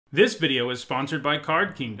This video is sponsored by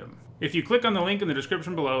Card Kingdom. If you click on the link in the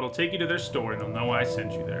description below, it'll take you to their store and they'll know I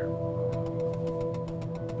sent you there.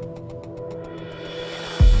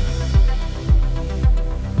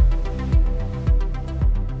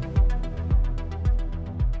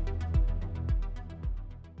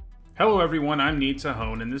 Hello everyone, I'm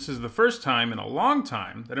XXI, and this is the first time in a long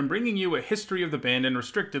time that I'm bringing you a History of the Banned and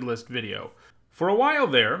Restricted List video. For a while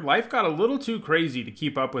there, life got a little too crazy to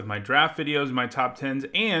keep up with my draft videos, my top 10s,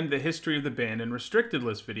 and the History of the Banned and Restricted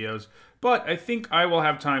List videos, but I think I will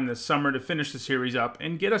have time this summer to finish the series up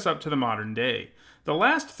and get us up to the modern day. The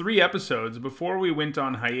last 3 episodes before we went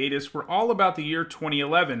on hiatus were all about the year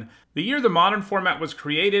 2011, the year the modern format was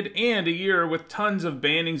created, and a year with tons of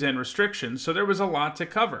bannings and restrictions, so there was a lot to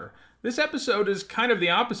cover. This episode is kind of the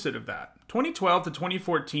opposite of that. 2012 to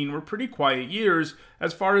 2014 were pretty quiet years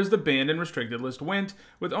as far as the banned and restricted list went,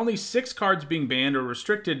 with only 6 cards being banned or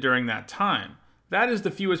restricted during that time. That is the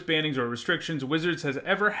fewest bannings or restrictions Wizards has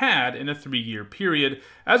ever had in a 3-year period.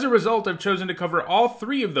 As a result, I've chosen to cover all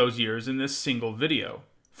 3 of those years in this single video.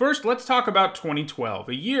 First, let's talk about 2012,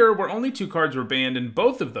 a year where only 2 cards were banned, and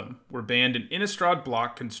both of them were banned in Innistrad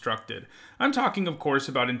block constructed. I'm talking, of course,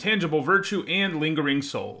 about Intangible Virtue and Lingering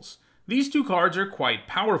Souls. These 2 cards are quite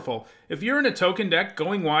powerful. If you're in a token deck,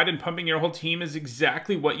 going wide and pumping your whole team is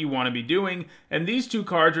exactly what you want to be doing, and these 2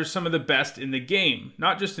 cards are some of the best in the game,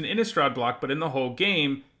 not just in Innistrad block, but in the whole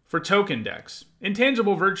game for token decks.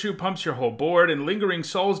 Intangible Virtue pumps your whole board, and Lingering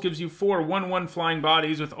Souls gives you 4 1/1 flying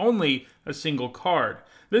bodies with only a single card.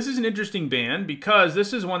 This is an interesting ban because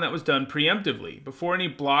this is one that was done preemptively, before any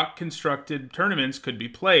block-constructed tournaments could be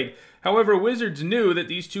played. However, Wizards knew that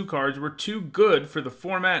these 2 cards were too good for the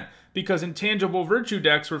format because Intangible Virtue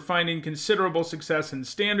decks were finding considerable success in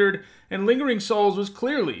Standard, and Lingering Souls was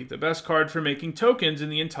clearly the best card for making tokens in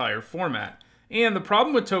the entire format. And the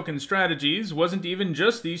problem with token strategies wasn't even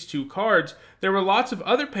just these 2 cards. There were lots of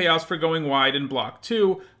other payoffs for going wide in block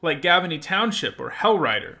 2, like Gavany Township or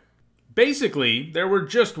Hellrider. Basically, there were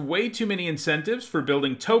just way too many incentives for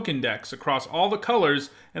building token decks across all the colors,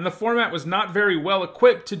 and the format was not very well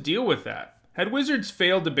equipped to deal with that. Had Wizards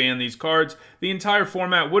failed to ban these cards, the entire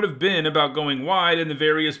format would have been about going wide and the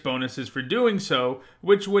various bonuses for doing so,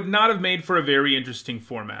 which would not have made for a very interesting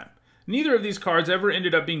format. Neither of these cards ever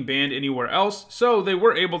ended up being banned anywhere else, so they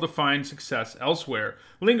were able to find success elsewhere.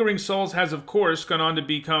 Lingering Souls has, of course, gone on to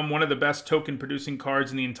become one of the best token-producing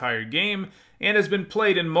cards in the entire game, and has been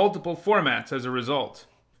played in multiple formats as a result.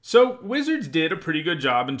 So, Wizards did a pretty good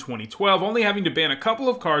job in 2012, only having to ban a couple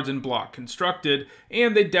of cards in block constructed,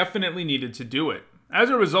 and they definitely needed to do it. As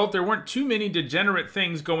a result, there weren't too many degenerate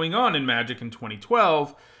things going on in Magic in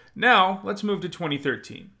 2012. Now, let's move to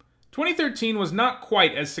 2013. 2013 was not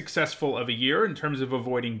quite as successful of a year in terms of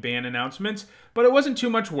avoiding ban announcements, but it wasn't too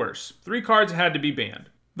much worse. 3 cards had to be banned.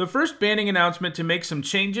 The first banning announcement to make some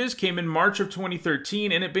changes came in March of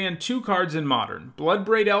 2013, and it banned 2 cards in Modern,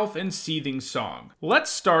 Bloodbraid Elf and Seething Song. Let's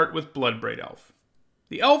start with Bloodbraid Elf.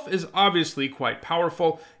 The elf is obviously quite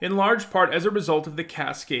powerful, in large part as a result of the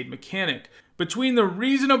Cascade mechanic. Between the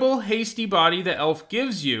reasonable hasty body the elf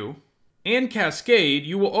gives you and Cascade,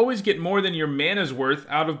 you will always get more than your mana's worth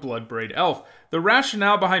out of Bloodbraid Elf. The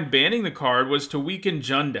rationale behind banning the card was to weaken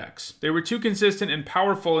Jund decks. They were too consistent and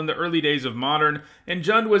powerful in the early days of Modern, and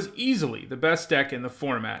Jund was easily the best deck in the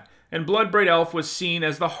format, and Bloodbraid Elf was seen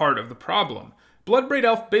as the heart of the problem. Bloodbraid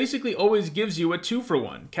Elf basically always gives you a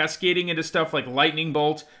 2-for-1, cascading into stuff like Lightning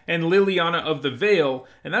Bolt and Liliana of the Veil,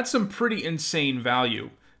 and that's some pretty insane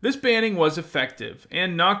value. This banning was effective,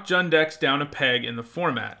 and knocked Jund decks down a peg in the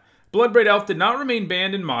format. Bloodbraid Elf did not remain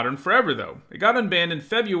banned in Modern forever, though. It got unbanned in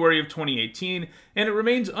February of 2018, and it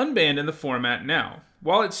remains unbanned in the format now.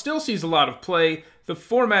 While it still sees a lot of play, the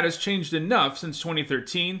format has changed enough since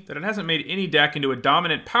 2013 that it hasn't made any deck into a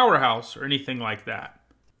dominant powerhouse or anything like that.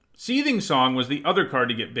 Seething Song was the other card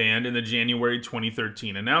to get banned in the January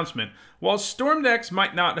 2013 announcement. While Storm decks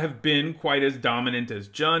might not have been quite as dominant as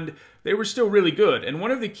Jund, they were still really good, and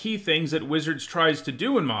one of the key things that Wizards tries to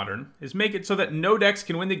do in Modern is make it so that no decks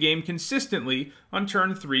can win the game consistently on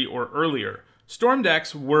turn 3 or earlier. Storm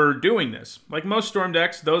decks were doing this. Like most Storm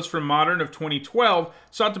decks, those from Modern of 2012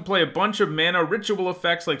 sought to play a bunch of mana ritual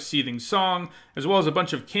effects like Seething Song, as well as a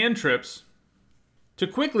bunch of cantrips, to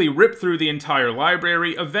quickly rip through the entire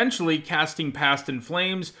library, eventually casting Past in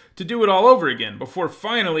Flames to do it all over again, before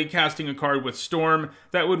finally casting a card with Storm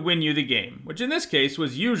that would win you the game, which in this case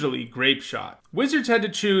was usually Grape Shot. Wizards had to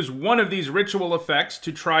choose one of these ritual effects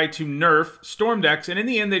to try to nerf Storm decks, and in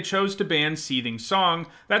the end they chose to ban Seething Song.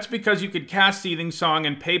 That's because you could cast Seething Song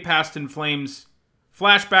and pay Past in Flames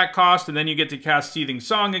flashback cost, and then you get to cast Seething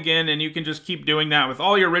Song again, and you can just keep doing that with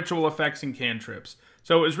all your ritual effects and cantrips.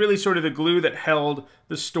 So it was really sort of the glue that held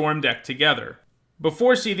the Storm deck together.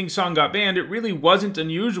 Before Seething Song got banned, it really wasn't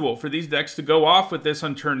unusual for these decks to go off with this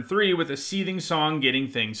on turn 3 with a Seething Song getting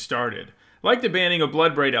things started. Like the banning of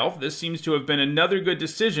Bloodbraid Elf, this seems to have been another good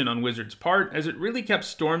decision on Wizards' part, as it really kept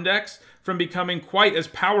Storm decks from becoming quite as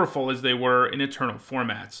powerful as they were in Eternal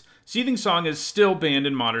formats. Seething Song is still banned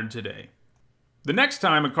in Modern today. The next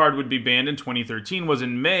time a card would be banned in 2013 was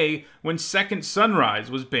in May, when Second Sunrise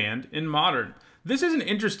was banned in Modern. This is an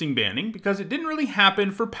interesting banning because it didn't really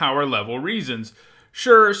happen for power level reasons.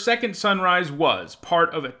 Sure, Second Sunrise was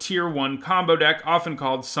part of a Tier 1 combo deck, often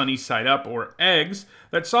called Sunny Side Up or Eggs,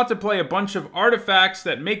 that sought to play a bunch of artifacts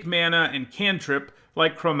that make mana and cantrip,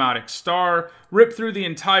 like Chromatic Star, rip through the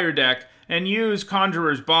entire deck, and use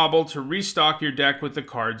Conjurer's Bauble to restock your deck with the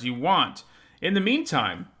cards you want. In the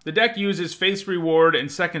meantime, the deck uses Faith's Reward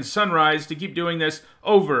and Second Sunrise to keep doing this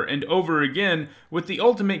over and over again, with the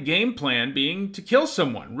ultimate game plan being to kill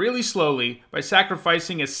someone really slowly by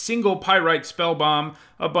sacrificing a single Pyrite Spell Bomb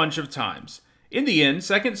a bunch of times. In the end,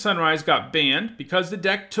 Second Sunrise got banned because the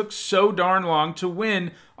deck took so darn long to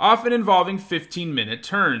win, often involving 15-minute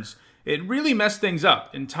turns. It really messed things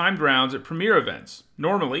up in timed rounds at Premier events.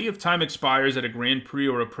 Normally, if time expires at a Grand Prix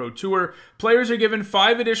or a Pro Tour, players are given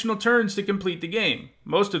 5 additional turns to complete the game.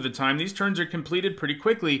 Most of the time, these turns are completed pretty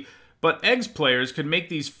quickly, but Eggs players could make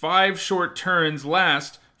these 5 short turns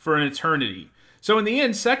last for an eternity. So in the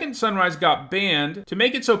end, Second Sunrise got banned to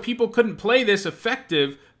make it so people couldn't play this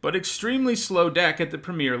effective but extremely slow deck at the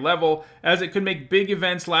Premier level, as it could make big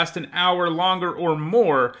events last an hour longer or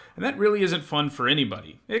more, and that really isn't fun for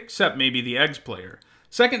anybody, except maybe the Eggs player.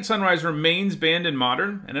 Second Sunrise remains banned in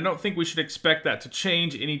Modern, and I don't think we should expect that to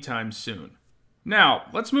change anytime soon. Now,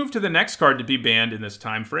 let's move to the next card to be banned in this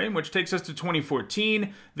time frame, which takes us to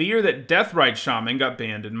 2014, the year that Deathrite Shaman got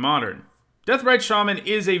banned in Modern. Deathrite Shaman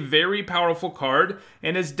is a very powerful card,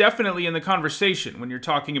 and is definitely in the conversation when you're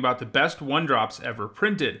talking about the best 1-drops ever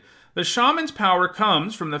printed. The Shaman's power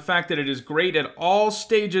comes from the fact that it is great at all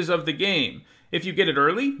stages of the game. If you get it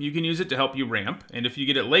early, you can use it to help you ramp, and if you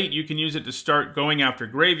get it late, you can use it to start going after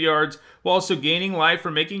graveyards, while also gaining life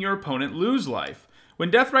or making your opponent lose life. When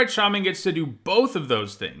Deathrite Shaman gets to do both of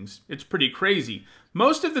those things, it's pretty crazy.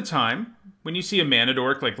 Most of the time, when you see a mana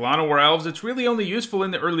dork like Llanowar Elves, it's really only useful in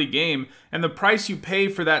the early game, and the price you pay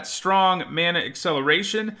for that strong mana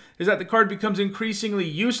acceleration is that the card becomes increasingly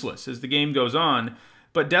useless as the game goes on.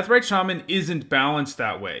 But Deathrite Shaman isn't balanced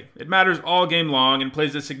that way. It matters all game long and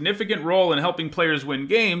plays a significant role in helping players win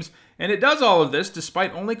games, and it does all of this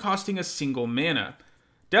despite only costing a single mana.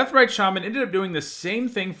 Deathrite Shaman ended up doing the same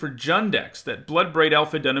thing for Jund decks that Bloodbraid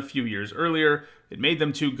Elf had done a few years earlier. It made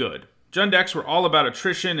them too good. Jund decks were all about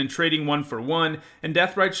attrition and trading 1 for 1, and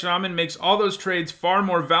Deathrite Shaman makes all those trades far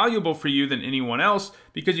more valuable for you than anyone else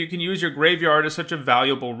because you can use your graveyard as such a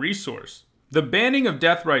valuable resource. The banning of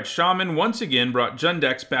Deathrite Shaman once again brought Jund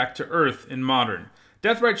decks back to earth in Modern.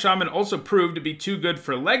 Deathrite Shaman also proved to be too good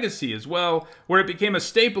for Legacy as well, where it became a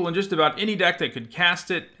staple in just about any deck that could cast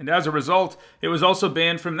it, and as a result, it was also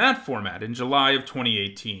banned from that format in July of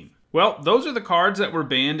 2018. Well, those are the cards that were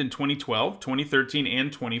banned in 2012, 2013,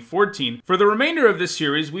 and 2014. For the remainder of this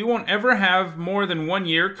series, we won't ever have more than 1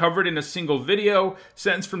 year covered in a single video,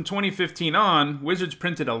 since from 2015 on, Wizards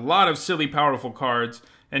printed a lot of silly powerful cards,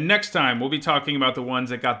 and next time we'll be talking about the ones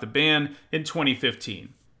that got the ban in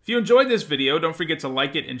 2015. If you enjoyed this video, don't forget to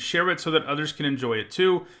like it and share it so that others can enjoy it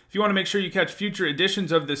too. If you want to make sure you catch future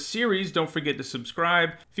editions of this series, don't forget to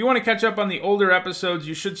subscribe. If you want to catch up on the older episodes,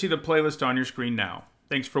 you should see the playlist on your screen now.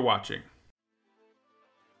 Thanks for watching.